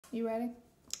You ready?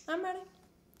 I'm ready.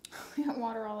 You got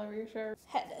water all over your shirt.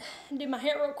 Had to do my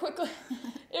hair real quickly.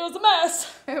 It was a mess.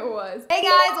 It was. Hey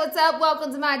guys, what's up?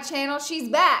 Welcome to my channel. She's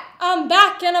back. I'm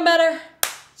back and I'm better.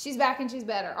 She's back and she's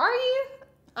better. Are you?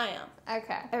 I am.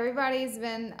 Okay. Everybody's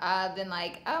been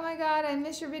like, oh my god, I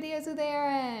miss your videos with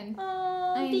Erin.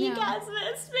 Oh, do you guys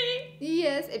miss me?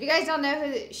 Yes. If you guys don't know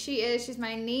who she is, she's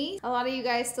my niece. A lot of you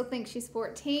guys still think she's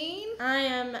 14. I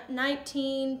am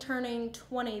 19, turning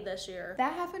 20 this year.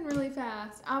 That happened really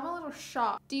fast. I'm a little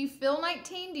shocked. Do you feel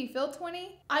 19? Do you feel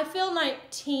 20? I feel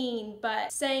 19,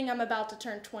 but saying I'm about to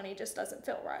turn 20 just doesn't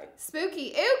feel right.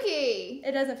 Spooky ooky.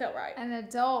 It doesn't feel right. An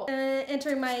adult.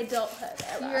 Entering my adulthood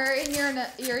era.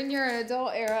 You're in your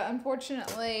adult era.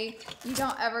 Unfortunately, you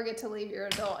don't ever get to leave your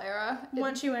adult era.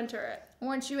 Once you enter it.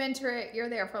 Once you enter it, you're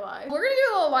there for life. We're gonna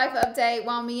do a little life update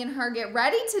while me and her get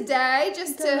ready today,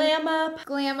 just to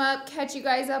glam up, catch you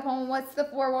guys up on what's the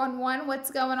 411,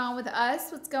 what's going on with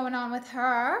us, what's going on with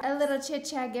her. A little chit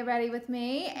chat, get ready with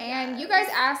me. And you guys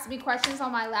asked me questions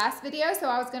on my last video, so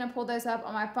I was gonna pull those up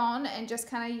on my phone and just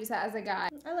kind of use that as a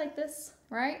guide. I like this.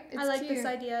 Right? It's I like cute. this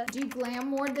idea. Do you glam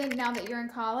more than now that you're in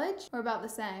college, or about the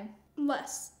same?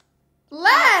 Less.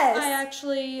 Less! I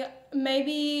actually,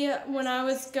 maybe when I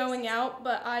was going out,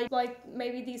 but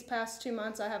maybe these past 2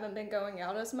 months I haven't been going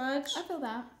out as much. I feel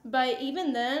that. But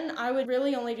even then, I would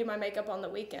really only do my makeup on the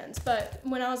weekends. But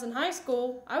when I was in high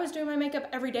school, I was doing my makeup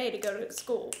every day to go to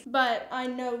school. But I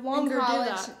no longer do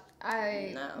that.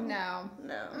 No.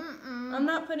 I'm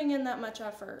not putting in that much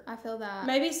effort. I feel that.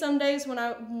 Maybe some days when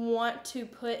I want to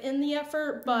put in the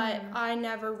effort, but I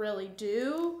never really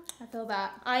do. I feel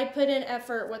that. I put in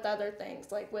effort with other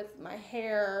things, like with my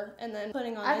hair and then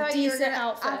putting on a decent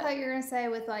outfit. I thought you were going to say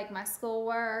with like my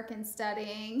schoolwork and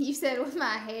studying. You said with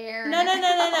my hair. No.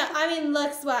 I mean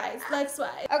looks-wise.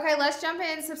 Okay, let's jump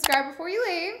in. Subscribe before you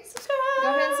leave. Subscribe. Go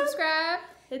ahead and subscribe.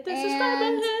 Hit the subscribe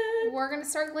button. We're gonna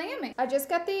start glamming. I just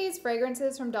got these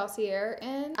fragrances from Dossier,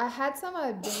 and I had some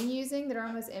I've been using that are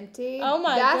almost empty. Oh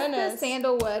my goodness. That's the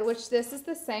sandalwood, which this is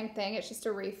the same thing. It's just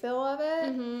a refill of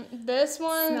it. This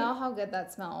one. Smell how good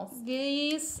that smells.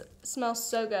 These smell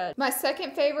so good. My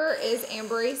second favorite is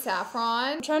Ambery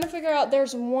Saffron. I'm trying to figure out,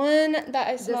 there's one that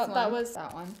I smelled that was...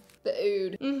 That one. The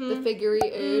oud. The figurey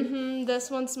oud.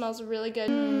 This one smells really good.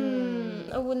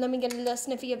 Oh, let me get a little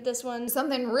sniffy of this one.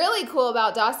 Something really cool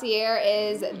about Dossier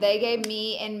is they gave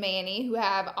me and Manny, who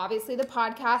have obviously the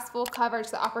podcast full coverage,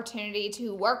 the opportunity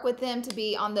to work with them to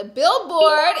be on the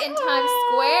billboard in Times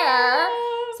Square.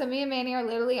 So me and Manny are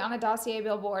literally on a Dossier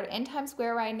billboard in Times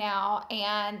Square right now,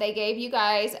 and they gave you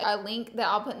guys a link that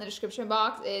I'll put in the description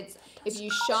box. It's if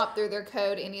you shop through their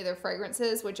code, any of their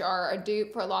fragrances, which are a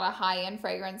dupe for a lot of high-end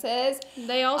fragrances.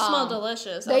 They all smell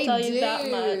delicious, I'll tell you that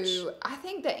much. I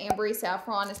think the Ambery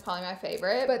Saffron is probably my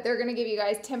favorite, but they're going to give you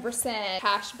guys 10%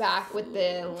 cash back with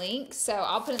the link, so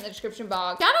I'll put it in the description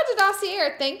box. Shout out to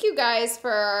Dossier. Thank you guys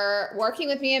for working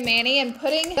with me and Manny and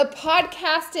putting the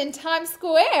podcast in Times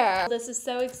Square. This is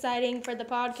so exciting for the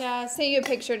podcast. Sent you a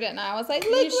picture, didn't I? I was like,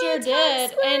 look, you sure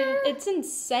did, and it's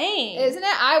insane. Isn't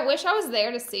it? I wish I was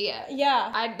there to see it.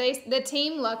 Yeah. The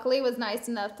team luckily was nice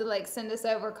enough to like send us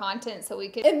over content so we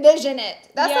could envision it.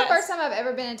 That's the first time I've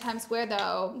ever been in Times Square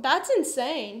though. That's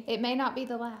insane. It may not be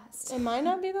the last. It might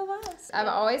not be the last. I've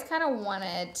always kind of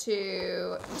wanted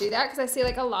to do that because I see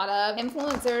like a lot of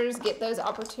influencers get those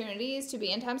opportunities to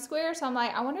be in Times Square. So I'm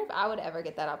like, I wonder if I would ever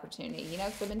get that opportunity, you know,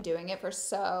 because I've been doing it for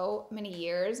so many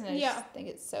years and I just think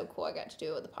it's so cool I got to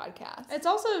do it with the podcast. It's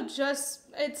also just,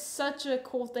 it's such a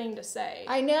cool thing to say.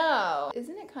 I know.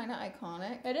 Isn't it kind of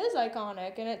iconic? It is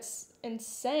iconic and it's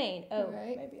insane. Oh,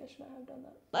 right. Maybe I should not have done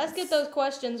that. Let's get those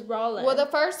questions rolling. Well, the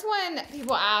first one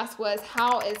people asked was,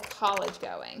 how is college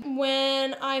going?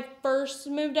 When I first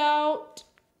moved out,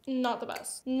 not the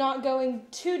best. Not going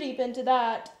too deep into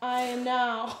that, I am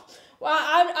now, well,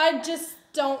 I just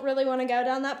don't really want to go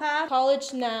down that path.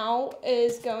 College now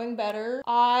is going better.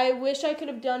 I wish I could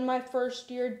have done my first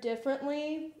year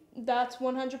differently. That's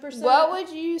 100%. What would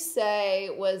you say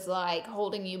was like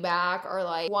holding you back or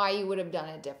like why you would have done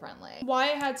it differently? Why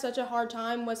I had such a hard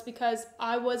time was because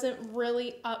I wasn't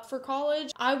really up for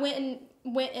college. I went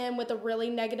in with a really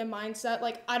negative mindset,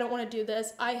 like I don't want to do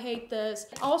this, I hate this.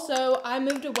 Also, I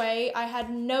moved away, I had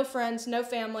no friends, no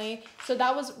family, so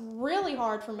that was really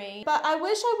hard for me. But I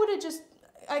wish I would have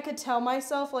I could tell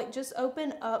myself, like, just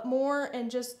open up more and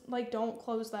just, like, don't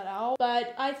close that out.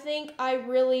 But I think I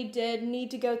really did need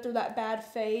to go through that bad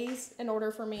phase in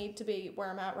order for me to be where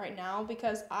I'm at right now,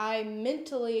 because I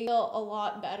mentally feel a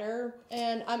lot better,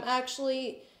 and I'm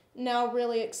actually now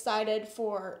really excited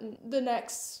for the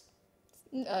next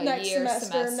next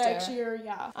semester, next year,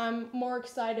 yeah. I'm more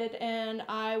excited and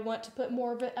I want to put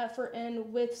more of an effort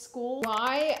in with school.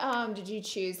 Why did you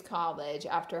choose college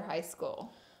after high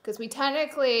school? Because we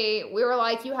were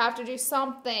like, you have to do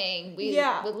something.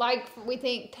 We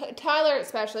think Tyler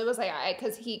especially was like,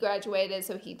 because he graduated,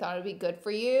 so he thought it'd be good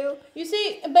for you. You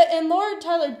see, and Laura and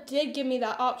Tyler did give me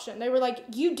that option. They were like,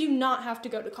 you do not have to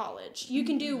go to college. You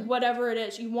can do whatever it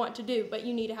is you want to do, but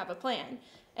you need to have a plan.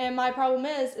 And my problem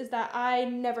is that I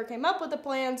never came up with a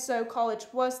plan, so college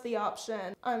was the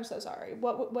option. I'm so sorry.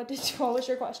 What was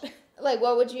your question? Like,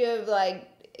 what would you have, like,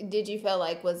 did you feel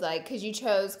like was, like, because you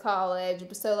chose college,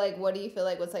 so, like, what do you feel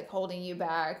like was, like, holding you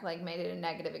back, like, made it a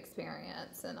negative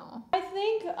experience and all? I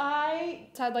think I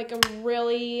had, like, a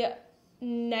really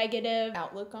negative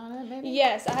outlook on it, maybe?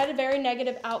 Yes, I had a very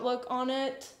negative outlook on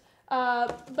it.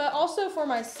 But also for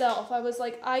myself, I was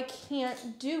like, I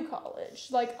can't do college.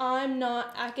 Like, I'm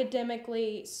not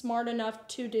academically smart enough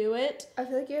to do it. I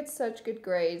feel like you had such good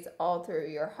grades all through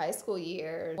your high school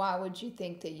years. Why would you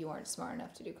think that you weren't smart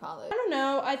enough to do college? I don't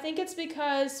know. I think it's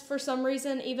because for some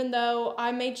reason, even though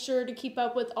I made sure to keep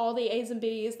up with all the A's and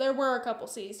B's, there were a couple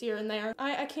C's here and there.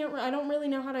 I don't really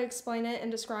know how to explain it and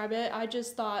describe it. I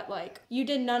just thought, like, you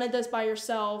did none of this by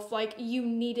yourself. Like, you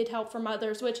needed help from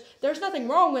others, which there's nothing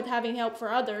wrong with having help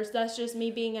for others. That's just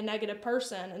me being a negative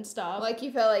person and stuff. Like,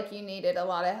 you felt like you needed a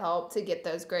lot of help to get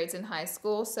those grades in high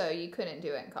school, so you couldn't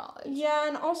do it in college. Yeah,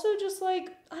 and also just,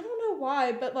 like, I don't know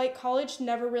why, but, like, college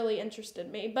never really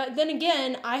interested me. But then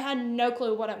again, I had no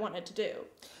clue what I wanted to do.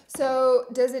 So,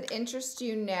 does it interest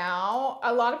you now?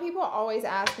 A lot of people always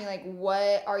ask me, like,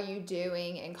 what are you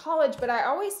doing in college? But I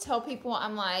always tell people,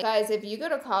 I'm like, guys, if you go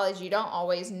to college, you don't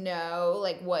always know,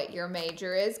 like, what your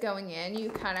major is going in.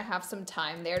 You kind of have some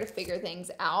time there to figure things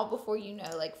out before you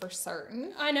know, like, for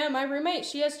certain. I know. My roommate,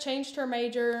 she has changed her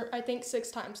major, I think,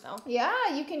 6 times now.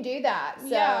 Yeah, you can do that. So.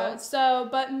 Yeah,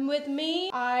 but with me,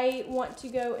 I want to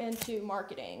go into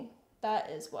marketing.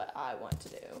 That is what I want to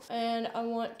do. And I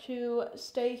want to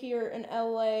stay here in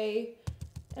LA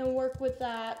and work with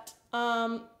that.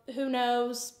 Who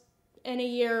knows? In a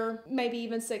year, maybe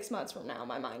even 6 months from now,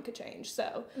 my mind could change.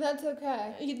 So that's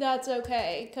okay. That's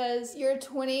okay, because your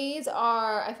 20s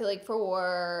are, I feel like,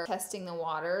 for testing the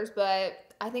waters,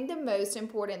 but I think the most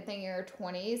important thing in your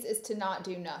 20s is to not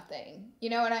do nothing. You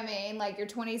know what I mean? Like, your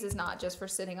 20s is not just for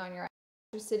sitting on your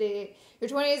your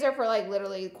 20s are for, like,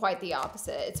 literally quite the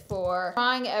opposite. It's for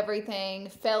trying everything,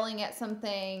 failing at some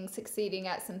things, succeeding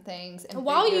at some things, and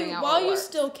while you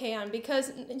still can,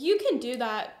 because you can do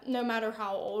that no matter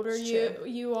how old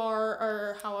you are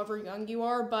or however young you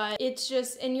are. But it's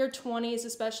just in your 20s,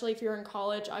 especially if you're in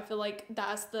college, I feel like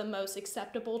that's the most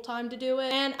acceptable time to do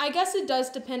it. And I guess it does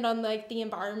depend on, like, the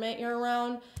environment you're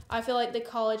around. I feel like the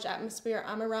college atmosphere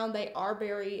I'm around, they are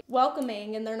very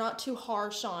welcoming and they're not too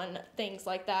harsh on things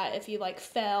like that. If you, like,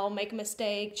 fail, make a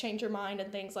mistake, change your mind and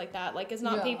things like that. Like, it's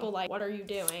not people like, what are you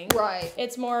doing? Right.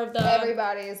 It's more of the...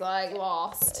 Everybody is, like,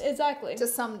 lost. Exactly. To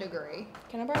some degree.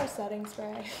 Can I borrow a setting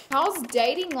spray? How's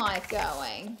dating life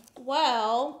going?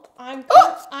 Well, I'm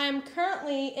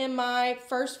currently in my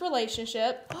first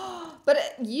relationship.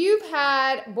 But you've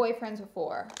had boyfriends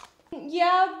before.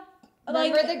 Yeah.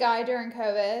 Remember the guy during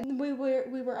COVID? We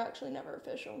were actually never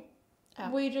official.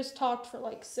 Oh. We just talked for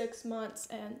like 6 months,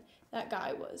 and that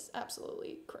guy was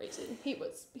absolutely crazy. He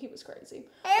was crazy.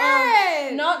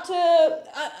 Aaron!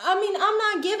 I mean, I'm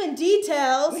not giving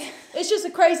details. It's just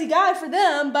a crazy guy for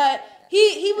them, but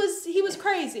he was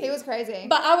crazy. He was crazy.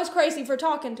 But I was crazy for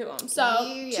talking to him.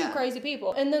 So, two crazy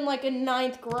people. And then, like, in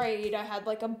 9th grade, I had,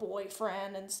 like, a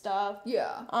boyfriend and stuff.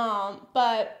 Yeah.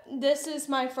 But this is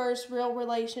my first real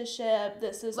relationship.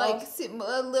 This is, like,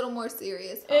 a little more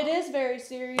serious. Huh? It is very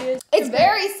serious. It's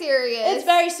very serious. It's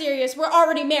very serious. We're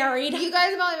already married. You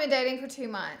guys have only been dating for 2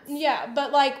 months. Yeah,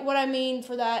 but, like, what I mean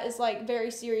for that is, like, very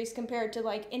serious compared to,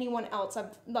 like, anyone else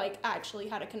I've, like, actually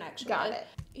had a connection with. Got it.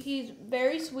 He's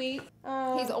very sweet.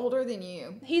 He's older than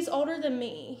you. He's older than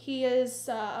me. He's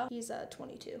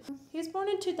 22. He was born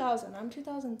in 2000. I'm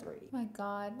 2003. Oh my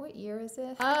God, what year is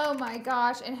this? Oh my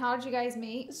gosh, and how did you guys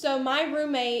meet? So my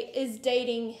roommate is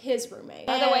dating his roommate.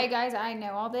 By the way, guys, I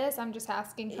know all this. I'm just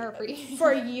asking her for you.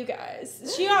 For you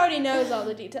guys. She already knows all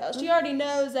the details. She already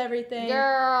knows everything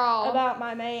about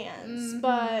my mans. Mm-hmm.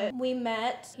 But we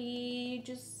met. He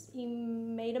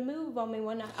made a move on me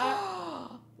one night.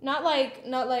 Not like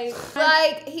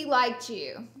he liked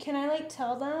you. Can I, like,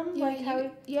 tell them?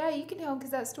 Yeah, you can tell them, because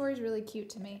that story's really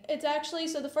cute to me. It's actually,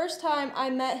 so the first time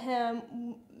I met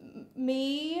him,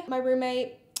 me, my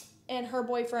roommate, and her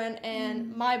boyfriend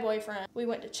and my boyfriend, we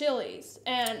went to Chili's.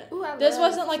 And Ooh, this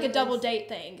wasn't like Chili's. a double date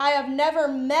thing. I have never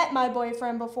met my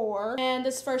boyfriend before, and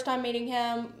this is the first time meeting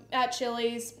him at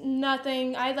Chili's.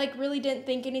 Nothing. I like really didn't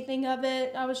think anything of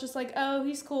it. I was just like, oh,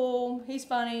 he's cool. He's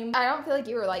funny. I don't feel like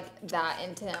you were like that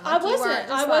into him. I Like, you weren't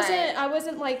just I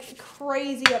wasn't like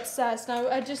crazy obsessed.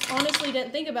 I just honestly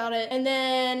didn't think about it. And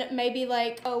then maybe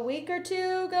like a week or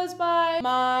two goes by.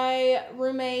 My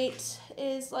roommate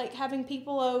is like having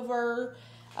people over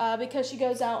because she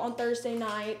goes out on Thursday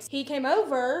nights. He came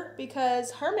over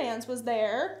because her mans was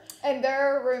there. And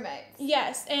they're roommates.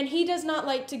 Yes, and he does not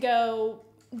like to go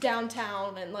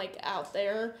downtown and like out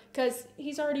there because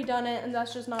he's already done it and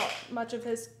that's just not much of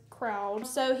his crowd.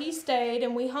 So he stayed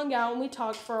and we hung out and we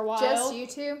talked for a while. Just you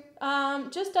two?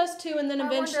 Just us two, and then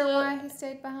eventually. I wonder why he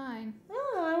stayed behind.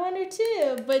 Oh, I wonder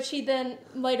too. But she then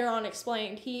later on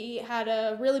explained he had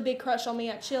a really big crush on me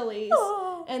at Chili's.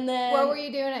 Oh. And then. What were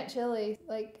you doing at Chili's?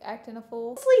 Like acting a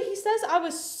fool? Honestly, he says I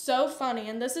was so funny,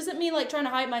 and this isn't me like trying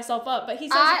to hype myself up, but he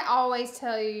says. I always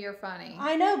tell you you're funny.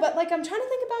 I know, but like I'm trying to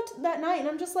think about that night, and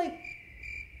I'm just like,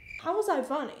 how was I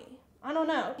funny? I don't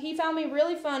know. He found me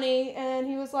really funny, and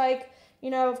he was like, you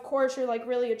know, of course you're like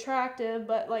really attractive,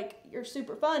 but like you're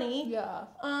super funny. Yeah.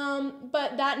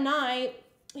 But that night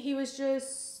we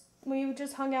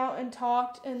just hung out and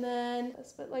talked, and then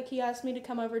but like he asked me to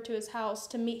come over to his house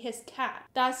to meet his cat.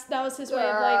 That was his way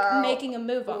of like making a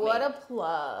move on me. What a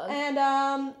plug. And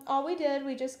all we did,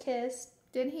 we just kissed.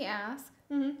 Didn't he ask?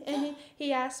 Mm-hmm. And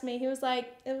he asked me. He was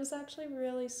like, it was actually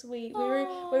really sweet. We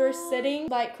were sitting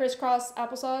like crisscross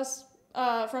applesauce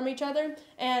from each other,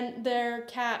 and their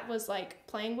cat was like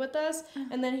playing with us,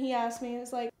 and then he asked me, he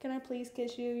was like, can I please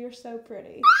kiss you? You're so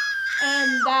pretty.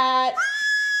 And that.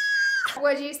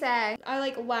 What'd you say? I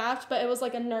like laughed, but it was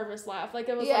like a nervous laugh. Like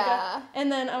it was and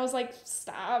then I was like,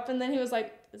 stop. And then he was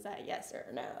like, is that yes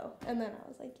or no? And then I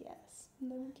was like, yes.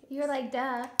 And then we kissed. You were like,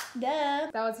 duh. Duh.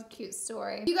 That was a cute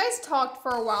story. You guys talked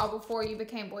for a while before you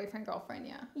became boyfriend, girlfriend,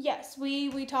 yeah? Yes,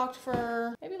 we talked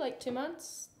for maybe like 2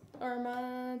 months. Or a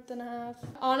month and a half.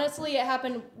 Honestly, it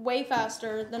happened way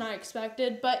faster than I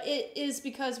expected, but it is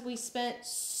because we spent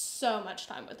so much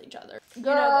time with each other.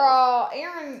 Girl,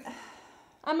 Aaron.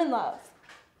 I'm in love.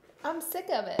 I'm sick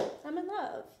of it. I'm in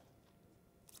love.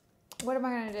 What am I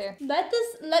gonna do?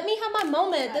 Let me have my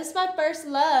moment. Okay. This is my first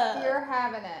love. You're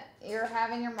having it. You're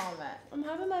having your moment. I'm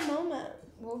having my moment.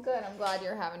 Well, good. I'm glad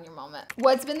you're having your moment.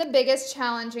 What's been the biggest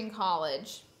challenge in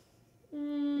college?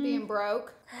 Being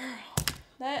broke.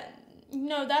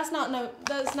 That's not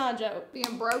a joke.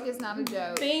 Being broke is not a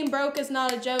joke. Being broke is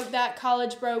not a joke. That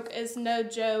college broke is no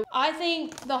joke. I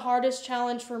think the hardest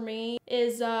challenge for me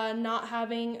is not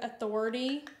having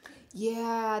authority.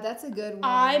 Yeah, that's a good one.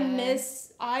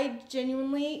 I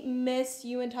genuinely miss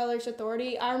you and Tyler's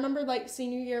authority. I remember like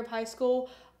senior year of high school,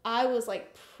 I was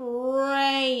like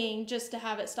praying just to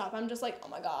have it stop. I'm just like, oh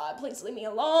my God, please leave me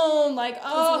alone. Like,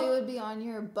 oh. We would be on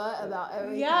your butt about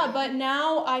everything. Yeah, but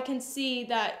now I can see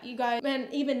that you guys, and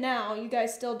even now you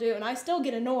guys still do, and I still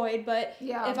get annoyed, but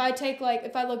yeah. if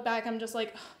I look back, I'm just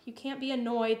like, you can't be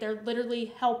annoyed. They're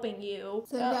literally helping you.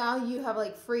 So now you have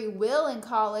like free will in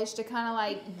college to kind of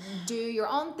like do your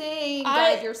own thing,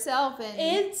 guide yourself. And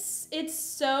it's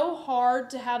so hard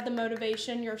to have the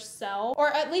motivation yourself,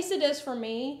 or at least it is for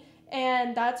me.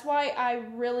 And that's why I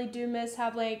really do miss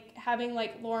having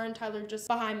Laura and Tyler just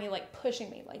behind me, like pushing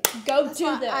me, like go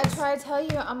do this. I try to tell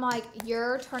you, I'm like,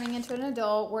 you're turning into an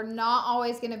adult. We're not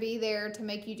always going to be there to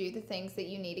make you do the things that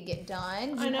you need to get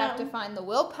done. You have to find the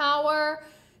willpower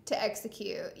to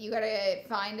execute. You got to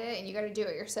find it and you got to do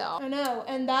it yourself. I know.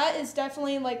 And that is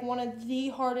definitely like one of the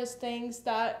hardest things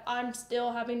that I'm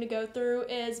still having to go through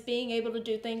is being able to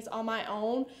do things on my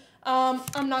own.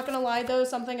 I'm not gonna lie though,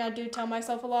 something I do tell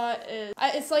myself a lot is,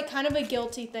 it's like kind of a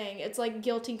guilty thing. It's like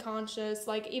guilty conscious,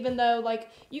 like even though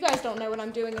like you guys don't know what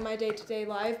I'm doing in my day-to-day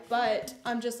life, but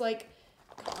I'm just like,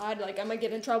 God, like I'm gonna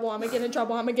get in trouble, I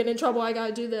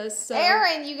gotta do this. So.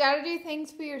 Aaron, you gotta do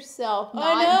things for yourself,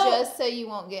 not just so you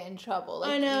won't get in trouble.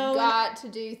 Like, I know. You got to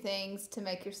do things to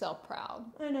make yourself proud.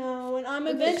 I know, and I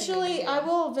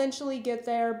will eventually get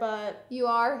there, but... You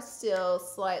are still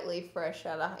slightly fresh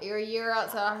you're a year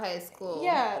outside of high school.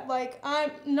 Yeah, like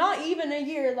I'm not even a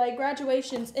year, like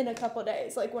graduation's in a couple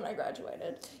days, like when I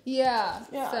graduated. Yeah,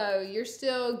 so you're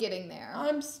still getting there.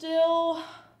 I'm still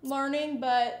learning,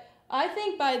 but... I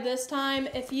think by this time,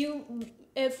 if we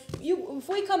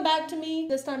come back to me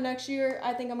this time next year,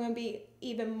 I think I'm gonna be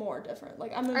even more different.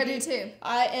 Like I do too.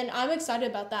 I'm excited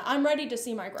about that. I'm ready to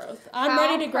see my growth. I'm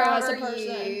ready to grow as a person. How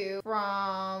proud are you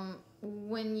from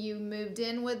when you moved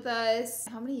in with us?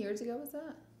 How many years ago was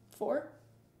that? 4.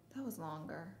 That was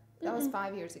longer. That was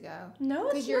 5 years ago. No,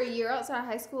 because you're a year outside of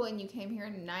high school and you came here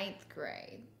in 9th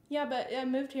grade. Yeah, but I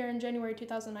moved here in January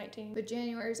 2019. But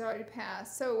January's already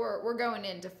passed, so we're going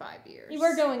into 5 years.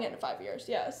 We're going into 5 years,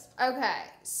 yes. Okay,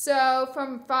 so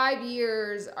from 5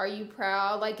 years, are you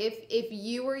proud? Like, if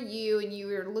you were you and you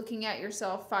were looking at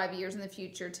yourself 5 years in the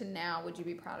future to now, would you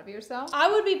be proud of yourself? I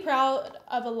would be proud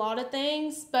of a lot of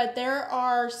things, but there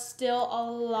are still a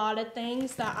lot of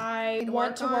things that I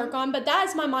want to work on. But that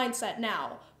is my mindset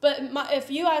now. But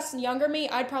if you ask younger me,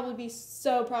 I'd probably be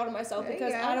so proud of myself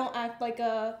because I don't act like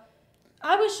I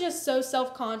was just so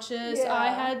self-conscious. Yeah. I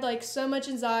had like so much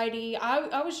anxiety.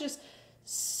 I was just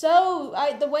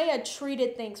the way I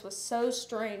treated things was so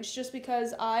strange just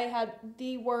because I had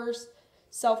the worst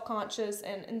self-conscious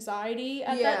and anxiety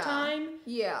at that time.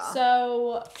 Yeah.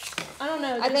 So, I don't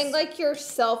know. I think like your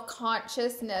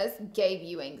self-consciousness gave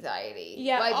you anxiety.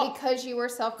 Yeah. Like because you were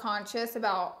self-conscious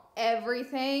about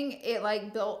everything, it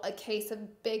like built a case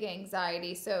of big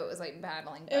anxiety, so it was like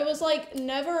battling both. It was like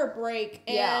never a break.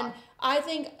 And I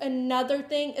think another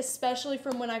thing, especially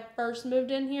from when I first moved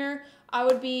in here, I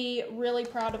would be really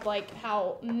proud of like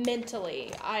how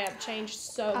mentally I have changed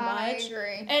so much. I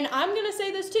agree. And I'm gonna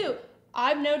say this too,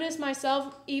 I've noticed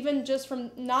myself even just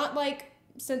from not like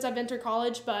since I've entered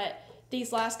college, but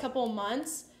these last couple of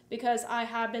months, because I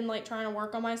have been like trying to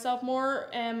work on myself more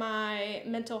and my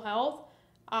mental health.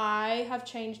 I have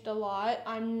changed a lot.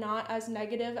 I'm not as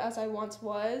negative as I once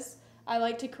was. I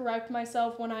like to correct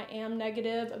myself when I am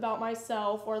negative about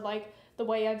myself or like the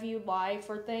way I view life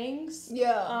or things.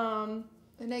 Yeah.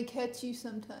 And they catch you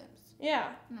sometimes. Yeah.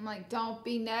 And I'm like, don't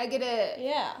be negative.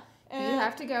 Yeah. And you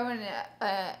have to go into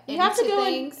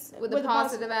things with a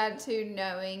positive attitude,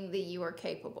 knowing that you are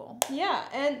capable. Yeah,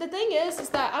 and the thing is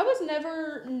that I was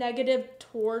never negative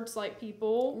towards like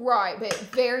people. Right, but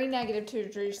very negative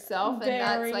towards yourself, and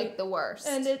that's like the worst.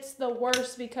 And it's the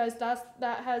worst because that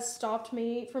has stopped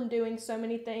me from doing so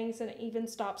many things, and it even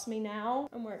stops me now.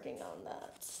 I'm working on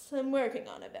that. I'm working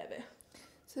on it, baby.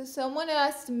 So someone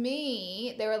asked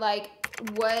me, they were like,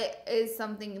 what is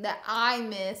something that I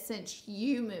miss since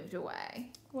you moved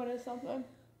away? What is something?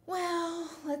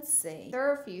 Well, let's see. There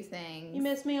are a few things. You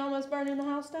miss me almost burning the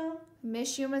house down?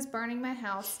 Miss you almost burning my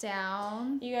house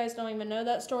down. You guys don't even know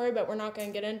that story, but we're not going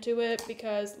to get into it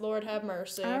because Lord have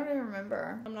mercy. I don't even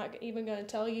remember. I'm not even going to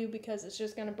tell you because it's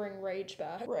just going to bring rage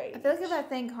back. Rage. I feel like if I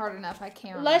think hard enough, I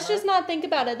can't remember. Let's just not think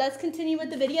about it. Let's continue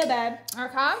with the video, babe.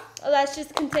 Okay. Let's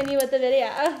just continue with the video.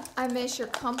 I miss your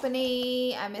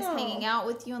company. I miss hanging out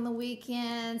with you on the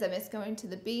weekends. I miss going to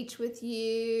the beach with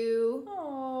you.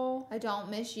 Oh. I don't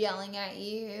miss yelling at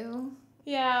you.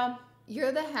 Yeah.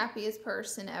 You're the happiest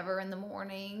person ever in the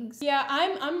mornings. Yeah,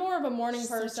 I'm more of a morning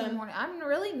person. I'm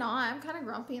really not. I'm kind of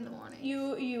grumpy in the morning.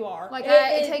 You are. Like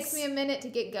it takes me a minute to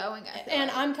get going.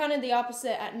 I'm kind of the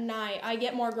opposite at night. I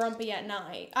get more grumpy at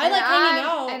night. I like hanging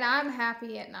out. And I'm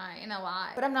happy at night and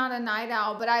alive. But I'm not a night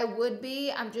owl. But I would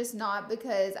be. I'm just not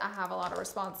because I have a lot of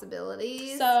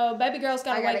responsibilities. So baby girl's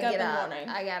gotta wake up in the morning.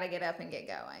 I gotta get up and get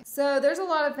going. So there's a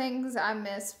lot of things I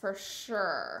miss for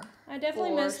sure. I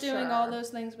definitely miss doing all those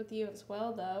things with you as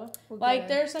well, though. Like,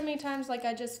 there's so many times, like,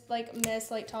 I just, like, miss,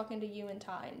 like, talking to you and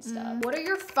Ty and stuff. What are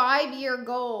your 5-year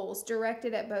goals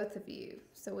directed at both of you?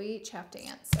 So we each have to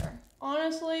answer.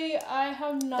 Honestly, I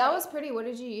have not. That was pretty. What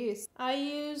did you use? I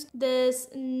used this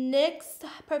NYX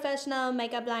Professional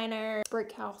Makeup Liner.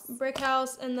 Brick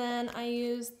House. And then I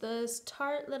used this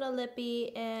Tarte Little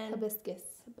Lippy and Hibiscus.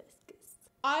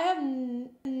 I have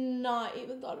not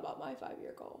even thought about my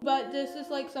 5-year goal. But this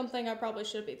is like something I probably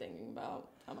should be thinking about.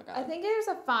 Oh my God. I think there's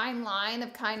a fine line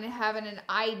of kind of having an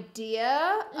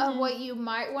idea of what you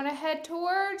might want to head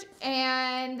towards,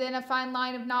 and then a fine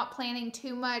line of not planning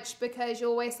too much because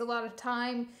you'll waste a lot of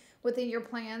time within your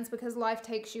plans because life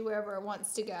takes you wherever it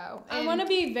wants to go. I want to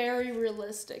be very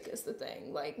realistic is the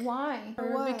thing. Like, why?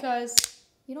 Or what? Because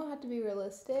you don't have to be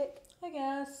realistic. I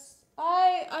guess.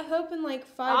 I hope in like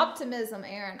 5... Optimism,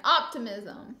 Erin.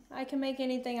 Optimism. I can make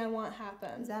anything I want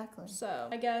happen. Exactly. So,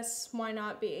 I guess why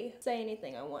not say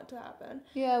anything I want to happen.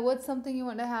 Yeah, what's something you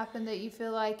want to happen that you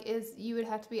feel like you would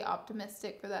have to be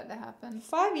optimistic for that to happen?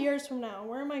 5 years from now,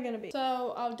 where am I going to be?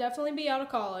 So, I'll definitely be out of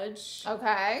college.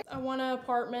 Okay. I want an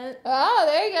apartment. Oh,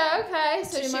 there you go. Okay.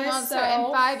 So she wants her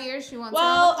in 5 years, she wants her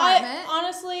an apartment.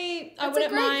 Honestly, I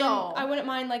wouldn't mind. I wouldn't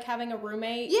mind like having a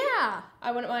roommate. Yeah.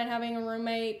 I wouldn't mind having a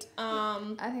roommate.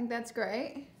 I think that's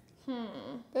great.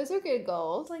 Those are good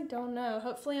goals. I don't know.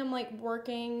 Hopefully I'm like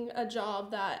working a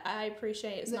job that I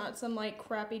appreciate. It's not some like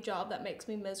crappy job that makes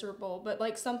me miserable, but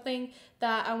like something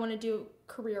that I want to do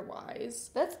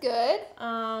career-wise. That's good.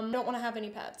 Don't want to have any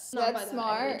pets. Not That's by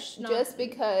smart. age. Just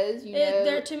because, you know.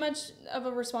 They're too much of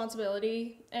a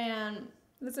responsibility, and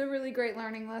that's a really great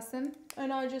learning lesson.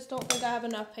 And I just don't think I have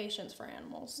enough patience for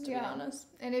animals, to be honest.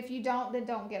 And if you don't, then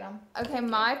don't get them. Okay,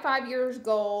 my 5 years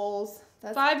goals.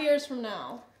 That's 5 years from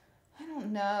now. I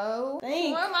don't know.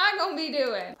 Think. What am I going to be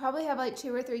doing? Probably have like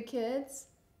 2 or 3 kids.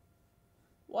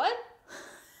 What?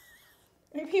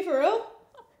 Are you for real?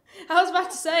 I was about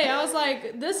to say, I was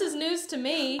like, this is news to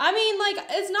me. I mean, like,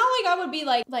 it's not like I would be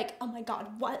like, oh my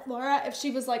God, what, Laura? If she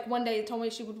was like one day told me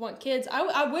she would want kids,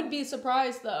 I would be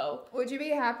surprised though. Would you be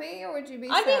happy or would you be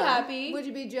I'd sad? be happy. Would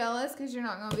you be jealous because you're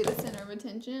not going to be the center of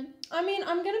attention? I mean,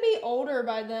 I'm going to be older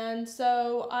by then,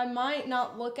 so I might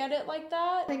not look at it like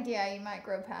that. I think, yeah, you might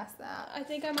grow past that. I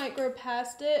think I might grow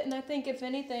past it, and I think if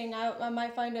anything, I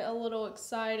might find it a little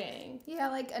exciting. Yeah,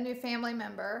 like a new family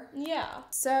member. Yeah.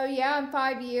 So, yeah, in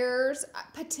 5 years,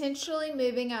 potentially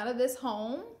moving out of this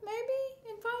home, maybe,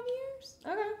 in 5 years.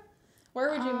 Okay.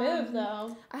 Where would you move,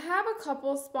 though? I have a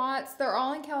couple spots. They're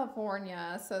all in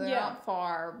California, so they're not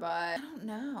far, but I don't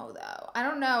know, though. I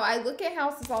don't know. I look at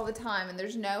houses all the time, and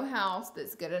there's no house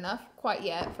that's good enough quite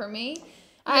yet for me. Yeah.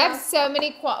 I have so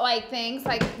many, things.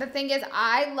 Like, the thing is,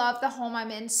 I love the home I'm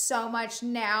in so much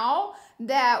now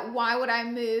that why would I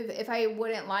move if I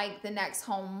wouldn't like the next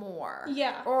home more?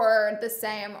 Yeah. Or the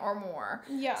same or more.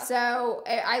 Yeah. So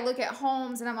I look at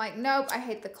homes and I'm like, nope, I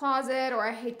hate the closet or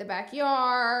I hate the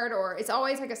backyard or it's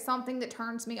always like something that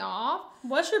turns me off.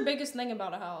 What's your biggest thing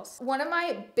about a house? One of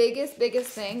my biggest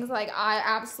things, like I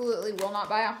absolutely will not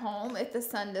buy a home if the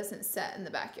sun doesn't set in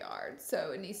the backyard.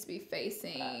 So it needs to be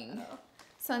facing,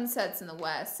 sun sets in the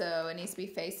west, so it needs to be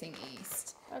facing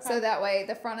east. Okay. So that way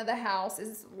the front of the house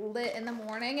is lit in the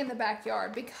morning in the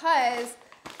backyard because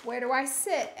where do I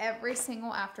sit every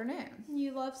single afternoon?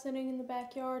 You love sitting in the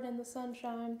backyard in the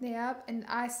sunshine. Yep, and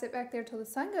I sit back there till the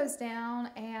sun goes down,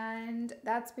 and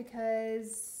that's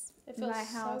because it feels my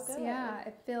house, so good. Yeah,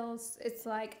 it's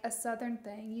like a southern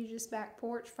thing. You just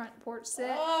front porch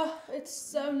sit. Oh, it's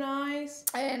so nice.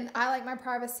 And I like my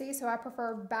privacy, so I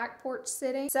prefer back porch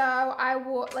sitting. So I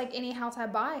will, like any house I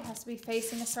buy, it has to be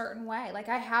facing a certain way. Like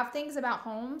I have things about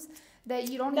homes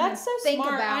that you don't even think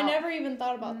about. I never even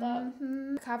thought about that.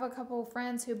 I have a couple of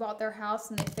friends who bought their house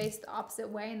and they face the opposite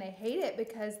way and they hate it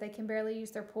because they can barely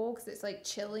use their pool because it's like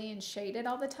chilly and shaded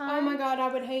all the time. Oh my God,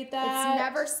 I would hate that. It's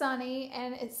never sunny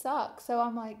and it sucks. So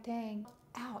I'm like, dang,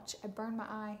 ouch, I burned my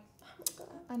eye.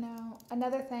 I know.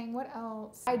 Another thing, what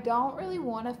else? I don't really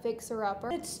want a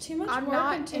fixer-upper. It's too much work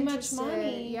and too much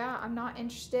money. Yeah, I'm not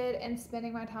interested in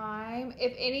spending my time.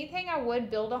 If anything, I would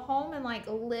build a home and like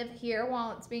live here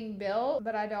while it's being built,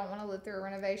 but I don't want to live through a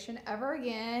renovation ever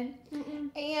again.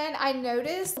 And I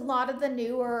noticed a lot of the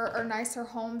newer or nicer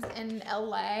homes in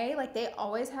LA, like they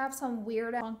always have some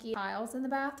weird funky tiles in the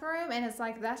bathroom, and it's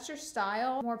like, that's your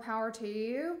style, more power to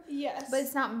you. Yes. But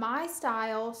it's not my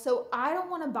style, so I don't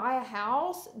want to buy a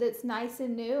house that's nice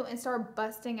and new and start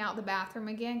busting out the bathroom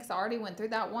again because I already went through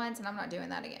that once and I'm not doing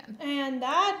that again. And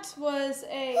that was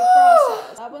a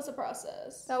process. That was a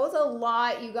process. That was a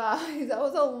lot, you guys. That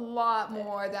was a lot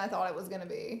more than I thought it was going to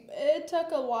be. It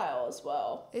took a while as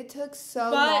well. It took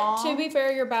so long. But to be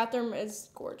fair, your bathroom is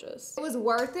gorgeous. It was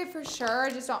worth it for sure. I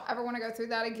just don't ever want to go through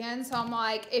that again. So I'm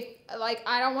like,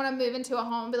 I don't want to move into a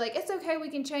home and be like, it's okay, we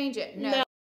can change it. No.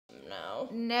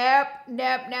 Nope.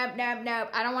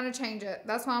 I don't want to change it.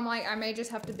 That's why I'm like, I may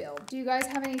just have to build. Do you guys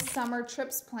have any summer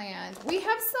trips planned? We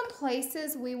have some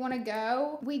places we want to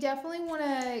go. We definitely want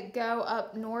to go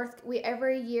up north.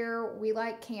 Every year we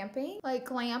like camping, like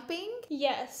glamping.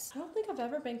 Yes. I don't think I've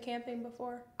ever been camping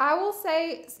before. I will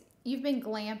say you've been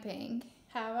glamping.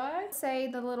 Have I? Say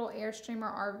the little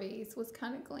Airstreamer RVs was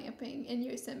kind of glamping in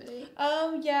Yosemite.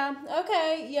 Oh, yeah.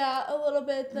 Okay. Yeah, a little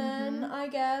bit then, I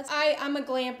guess. I'm a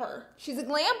glamper. She's a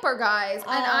glamper, guys. And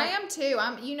I am too.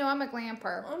 I'm a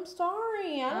glamper. I'm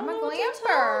sorry. I'm a glamper. What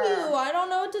to tell you. I don't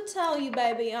know what to tell you,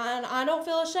 baby. I don't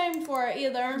feel ashamed for it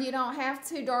either. You don't have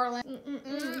to, darling.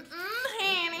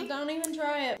 Honey. Don't even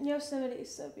try it. Yosemite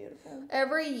is so beautiful.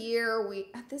 Every year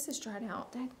this is dried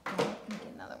out. Dang, I'm gonna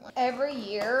get another one. Every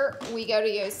year we go to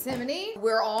Yosemite.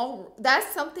 That's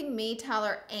something me,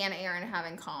 Tyler, and Aaron have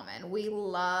in common. We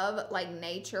love like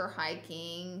nature,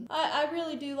 hiking. I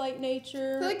really do like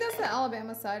nature. I feel like that's the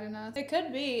Alabama side in us. It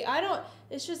could be.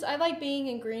 It's just, I like being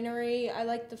in greenery. I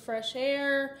like the fresh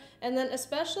air. And then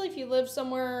especially if you live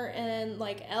somewhere in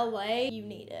like LA, you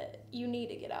need it. You need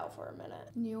to get out for a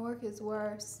minute. New York is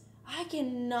worse. I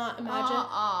cannot imagine.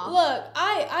 Look,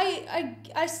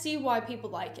 I see why people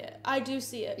like it. I do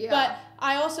see it. Yeah. But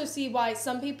I also see why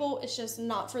some people, it's just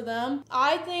not for them.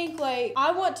 I think, like,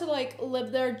 I want to, like,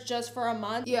 live there just for a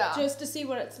month. Yeah. Just to see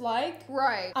what it's like.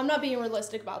 Right. I'm not being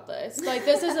realistic about this. Like,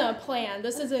 this isn't a plan.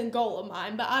 This isn't a goal of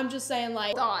mine. But I'm just saying,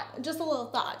 like, Thought. just a little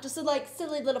thought. Just a, like,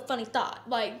 silly little funny thought.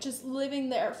 Like, just living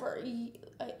there for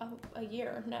a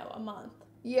year. No, a month.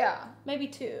 Yeah. Maybe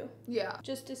 2. Yeah.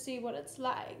 Just to see what it's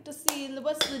like. To see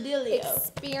what's the dealio.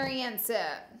 Experience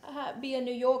it. Be a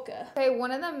New Yorker. Okay,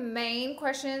 one of the main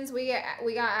questions we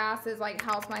got asked is like,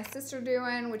 how's my sister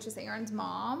doing? Which is Aaron's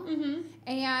mom. Mm-hmm.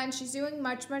 And she's doing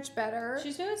much, much better.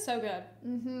 She's doing so good.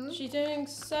 Mm-hmm. She's doing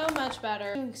so much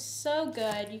better. Doing so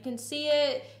good. You can see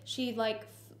it. She, like,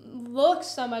 looks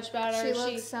so much better. She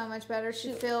looks so much better.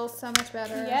 She feels so much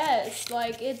better. Yes,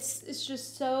 like it's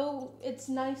just so, it's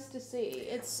nice to see.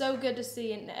 It's so good to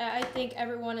see, and I think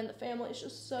everyone in the family is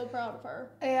just so proud of her.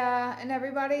 Yeah, and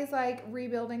everybody's like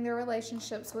rebuilding their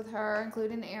relationships with her,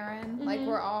 including Aaron. Mm-hmm. Like,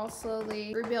 we're all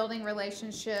slowly rebuilding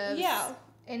relationships. Yeah.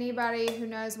 Anybody who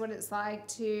knows what it's like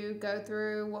to go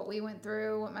through what we went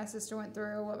through, what my sister went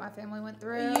through, what my family went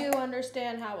through. You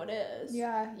understand how it is.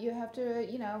 Yeah, you have to,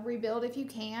 rebuild if you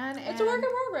can. It's a work in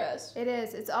progress. It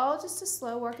is. It's all just a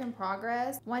slow work in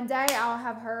progress. One day I'll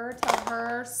have her tell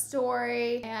her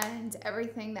story and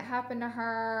everything that happened to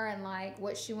her and like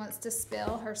what she wants to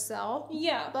spill herself.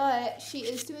 Yeah. But she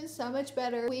is doing so much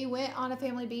better. We went on a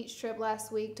family beach trip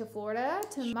last week to Florida,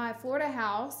 to my Florida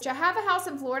house. I have a house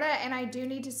in Florida, and I do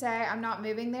need to say I'm not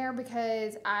moving there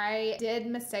because I did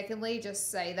mistakenly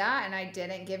just say that and I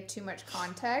didn't give too much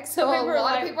context. So a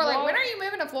lot of people are like, when are you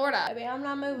moving to Florida? Baby, I'm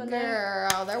not moving there.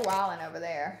 Girl, they're wilding over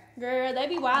there. Girl, they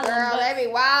be wilding. Girl, they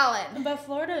be wilding. But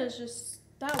Florida is just,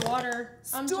 that water.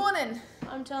 Stunning.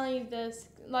 I'm telling you this,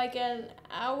 like an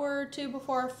hour or 2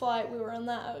 before our flight, we were in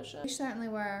that ocean. We certainly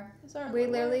were. Certainly We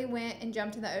literally went and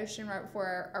jumped in the ocean right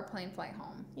before our plane flight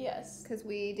home. Yes. Because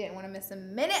we didn't want to miss a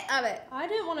minute of it. I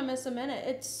didn't want to miss a minute.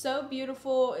 It's so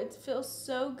beautiful. It feels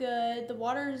so good. The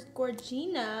water is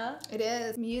gorgina. It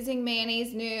is. I'm using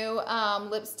Manny's new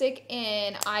lipstick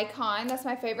in Icon. That's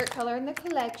my favorite color in the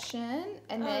collection.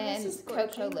 And then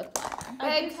Cocoa Lip Liner.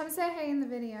 Babe, come say hey in the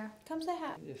video. Come say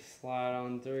hi. Just slide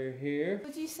on through here.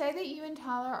 Would you say that you and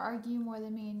Tyler argue more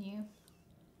than me and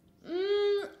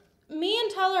you? Me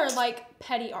and Tyler are like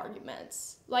petty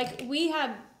arguments. Like, we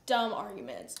have dumb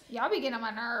arguments. Y'all be getting on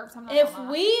my nerves. If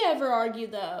we ever argue,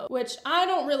 though, which I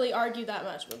don't really argue that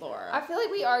much with Laura. I feel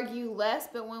like we argue less,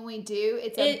 but when we do,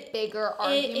 it's a bigger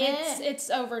argument. It's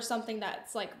over something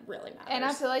that's like really matters. And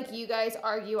I feel like you guys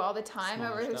argue all the time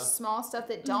over small stuff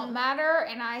that don't matter,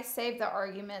 and I save the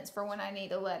arguments for when I need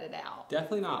to let it out.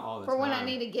 Definitely not all the time. For when I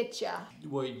need to get ya.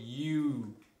 What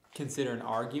you consider an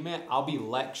argument, I'll be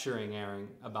lecturing Aaron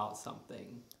about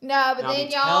something. No, but and then I'll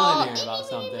be y'all telling Aaron about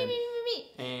something,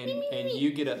 and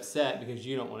you get upset because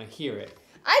you don't want to hear it.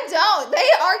 I don't. They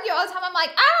argue all the time. I'm like,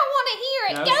 I don't want to hear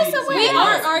it. No, Go somewhere We else.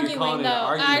 aren't You're arguing, calling it though.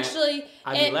 an argument. Actually,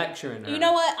 I'd be lecturing her. You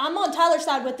know what? I'm on Tyler's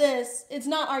side with this. It's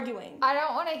not arguing. I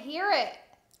don't want to hear it.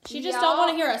 She just don't want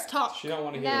to hear us talk. She don't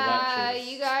want to hear Nah,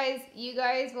 lectures. you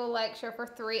guys will lecture for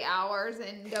 3 hours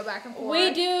and go back and forth.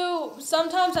 We do.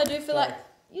 Sometimes I do feel like,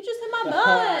 you just hit my butt.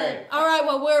 Sorry. All right,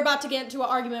 well, we're about to get into an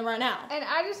argument right now. And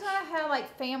I just want to have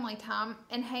like family time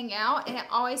and hang out, and it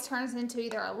always turns into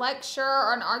either a lecture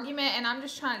or an argument, and I'm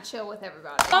just trying to chill with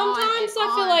everybody. Sometimes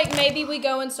I feel like maybe we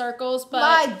go in circles, but...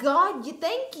 My God,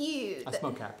 thank you. I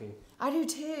smoke happy. I do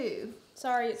too.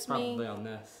 Sorry, it's me. Probably on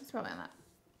this. It's probably on that.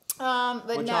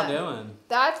 But what no, y'all doing?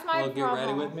 That's my Get problem.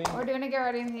 ready with me? We're doing a get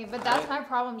ready with me, but that's my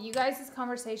problem. You guys'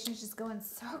 conversations just go in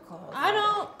circles. I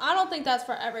don't think that's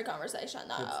for every conversation,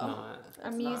 though. It's not.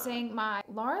 I'm using my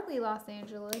Larlarlee Los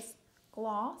Angeles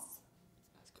gloss.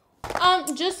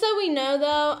 Just so we know,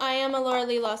 though, I am a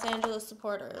Larlarlee Los Angeles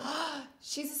supporter.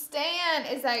 She's a stan.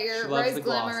 Is that your She loves rose the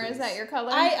glimmer? glosses. Is that your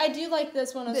color? I do like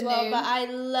this one as The well, nude. but I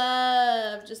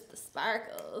love just the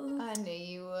sparkle. I knew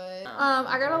you would.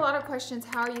 I got a lot of questions.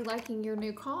 How are you liking your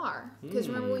new car? Because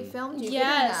remember we filmed you getting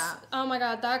Yes. that. Oh my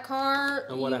God, that car.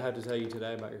 And what I have to tell you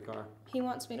today about your car. He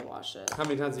wants me to wash it. How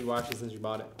many times have you washed it since you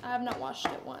bought it? I have not washed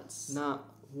it once. Not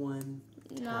one.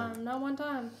 No, not one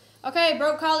time. Okay,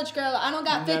 broke college girl. I don't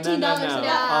got $15 No. today.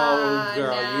 Oh,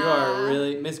 girl, you nah. are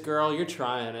really... Miss Girl, you're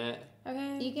trying it.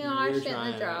 Okay. You can wash it in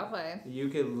trying the it. driveway. You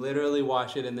could literally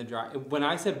wash it in the dry. When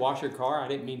I said wash your car, I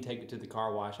didn't mean take it to the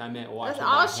car wash. I meant wash That's it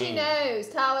all by she hand. knows,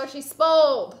 Tyler. She's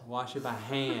spoiled. Wash it by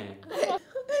hand. She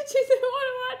said, "What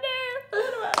do I do?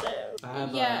 What do I do?" I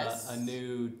have Yes. a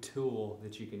new tool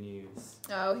that you can use.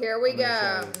 Oh, here we I'm go.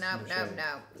 gonna show you. No, I'm gonna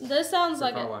show you. This sounds For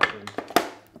like car a... washing.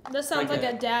 This sounds like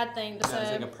a dad thing to say.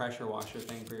 It's like a pressure washer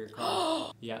thing for your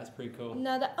car. Yeah, it's pretty cool.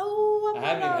 No, that. I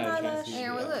haven't even had a chance to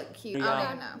Aaron, we look cute. Yeah. I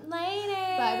don't know.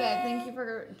 Later. Bye, babe. Thank you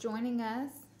for joining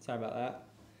us. Sorry about that.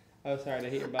 Oh, sorry to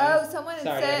hit your bones. Oh, someone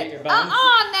Sorry to said, hit your bones.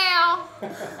 now.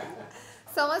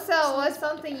 Someone said, what's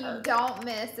something you don't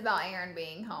miss about Aaron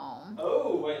being home?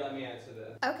 Oh, wait, let me answer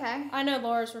this. Okay. I know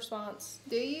Laura's response.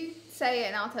 Do you? Say it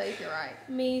and I'll tell you if you're right.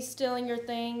 Me stealing your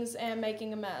things and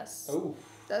making a mess. Oh.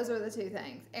 Those are the two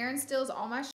things. Aaron steals all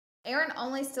my shit. Aaron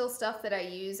only steals stuff that I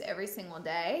use every single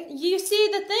day. You see,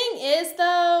 the thing is,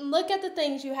 though, look at the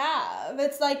things you have.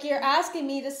 It's like you're asking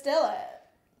me to steal it.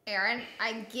 Aaron,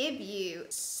 I give you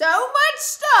so much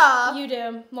stuff. You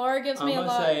do. Laura gives me a I'm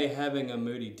lot. gonna say having a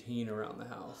moody teen around the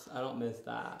house. I don't miss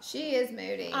that. She is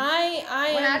moody. When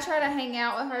I try to hang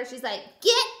out with her, she's like,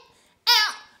 get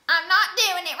out. I'm not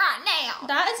doing it right now.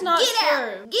 That is not Get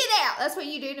true. out. Get out. That's what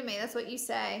you do to me. That's what you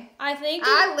say. I think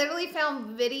I literally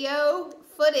found video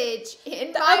footage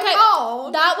in my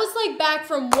phone. That was like back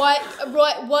from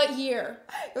what year?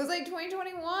 It was like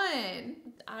 2021.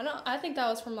 I think that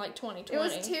was from like 2020. It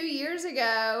was 2 years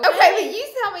ago. Okay, but you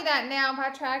tell me that now. If I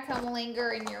try to come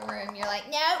linger in your room, you're like,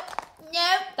 nope,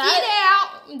 get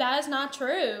out. That is not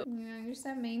true. Yeah, you're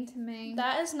so mean to me.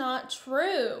 That is not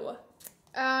true.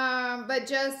 But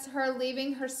just her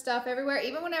leaving her stuff everywhere.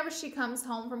 Even whenever she comes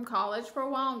home from college for a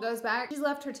while and goes back, she's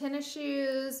left her tennis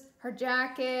shoes, her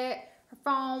jacket, her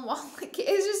phone.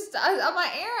 It's just, I'm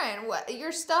like, Aaron, what?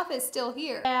 Your stuff is still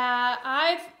here.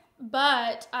 Yeah,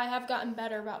 but I have gotten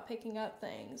better about picking up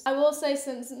things. I will say,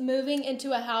 since moving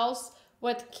into a house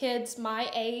with kids my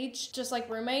age, just like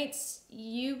roommates,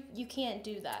 you can't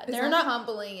do that. It's a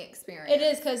humbling experience. It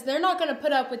is, because they're not going to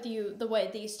put up with you the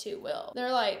way these two will.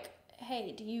 They're like,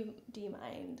 hey, do you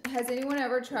mind? Has anyone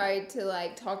ever tried to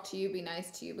like talk to you, be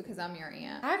nice to you because I'm your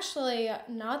aunt? Actually,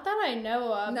 not that I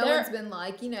know of. No one's been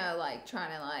like, like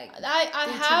trying to like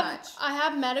I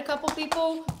have met a couple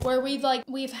people where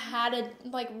we've had a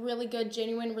like really good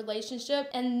genuine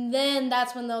relationship, and then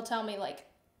that's when they'll tell me like,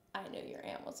 I knew your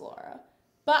aunt was Laura.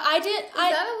 But I didn't. Is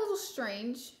that a little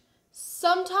strange?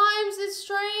 Sometimes it's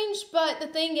strange, but the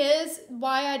thing is,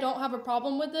 why I don't have a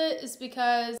problem with it is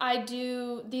because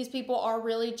these people are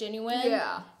really genuine.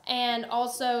 Yeah. And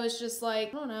also, it's just like,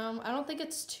 I don't know, I don't think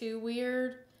it's too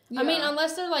weird. Yeah. I mean,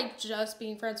 unless they're like just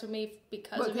being friends with me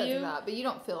because of you. That, but you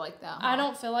don't feel like that. Huh? I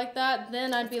don't feel like that.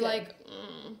 Then I'd be like,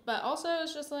 But also,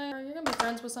 it's just like, you're going to be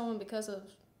friends with someone because of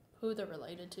who they're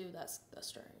related to. That's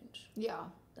strange. Yeah.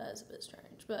 That is a bit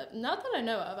strange, but not that I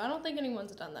know of. I don't think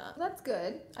anyone's done that. That's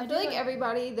good. I feel like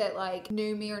everybody that like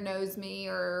knew me or knows me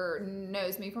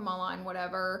from online,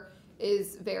 whatever,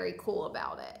 is very cool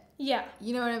about it. Yeah.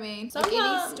 You know what I mean? Sometimes.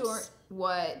 Like any store.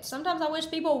 What? Sometimes I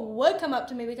wish people would come up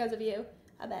to me because of you.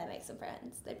 I bet I make some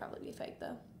friends. They'd probably be fake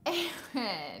though.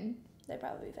 Aaron. They'd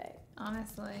probably be fake.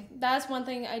 Honestly. That's one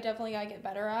thing I definitely gotta get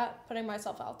better at, putting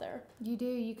myself out there. You do.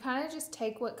 You kind of just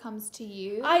take what comes to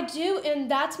you. I do, and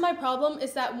that's my problem,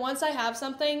 is that once I have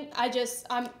something,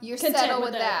 you're content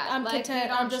with that. I'm like,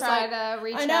 content. I'm just try to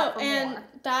reach out for and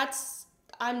more.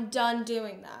 I'm done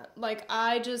doing that. Like,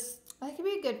 that could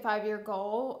be a good 5-year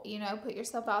goal, put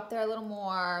yourself out there a little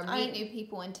more, meet new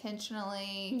people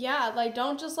intentionally. Yeah, like,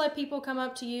 don't just let people come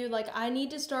up to you. Like, I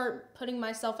need to start putting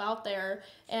myself out there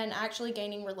and actually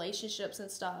gaining relationships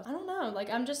and stuff. I don't know, like,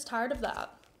 I'm just tired of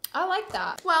that. I like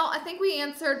that. Well, I think we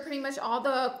answered pretty much all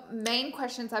the main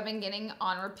questions I've been getting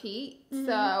on repeat. Mm-hmm.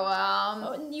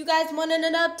 So, you guys wanted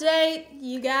an update?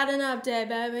 You got an update,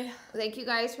 baby. Thank you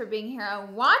guys for being here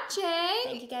and watching.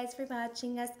 Thank you guys for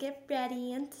watching us get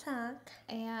ready and talk.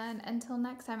 And until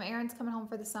next time, Aaron's coming home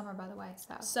for the summer, by the way.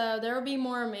 So there will be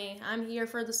more of me. I'm here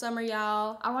for the summer,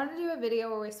 y'all. I want to do a video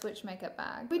where we switch makeup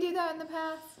bags. We do that in the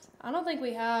past? I don't think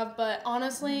we have, but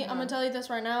honestly, I'm going to tell you this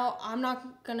right now. I'm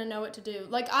not going to know what to do.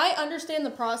 Like, I understand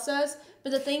the process,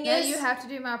 but the thing is... you have to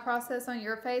do my process on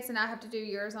your face, and I have to do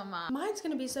yours on mine. Mine's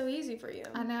going to be so easy for you.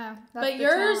 I know. But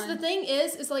yours, the thing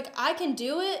is like, I can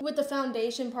do it with the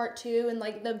foundation part too, and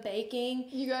like the baking.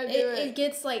 You got to do it. It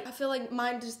gets like, I feel like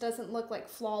mine just doesn't look like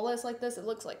flawless like this. It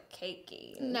looks like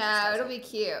cakey. No, it'll be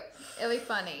cute. It'll be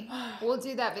funny. We'll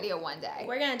do that video one day.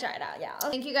 We're going to try it out,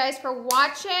 y'all. Thank you guys for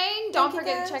watching. Don't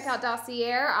forget to check out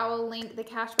Dossier. I will link the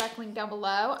cashback link down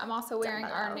below. I'm also wearing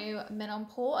our new minimum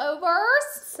pullovers.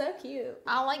 So cute.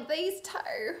 I like these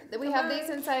too. We have these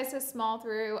in sizes small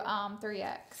through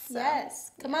 3X. So,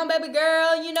 yes. Come on, baby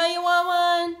girl. You know you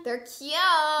want one. They're cute.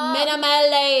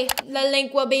 Minimally. The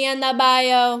link will be in the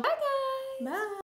bio. Bye, guys. Bye.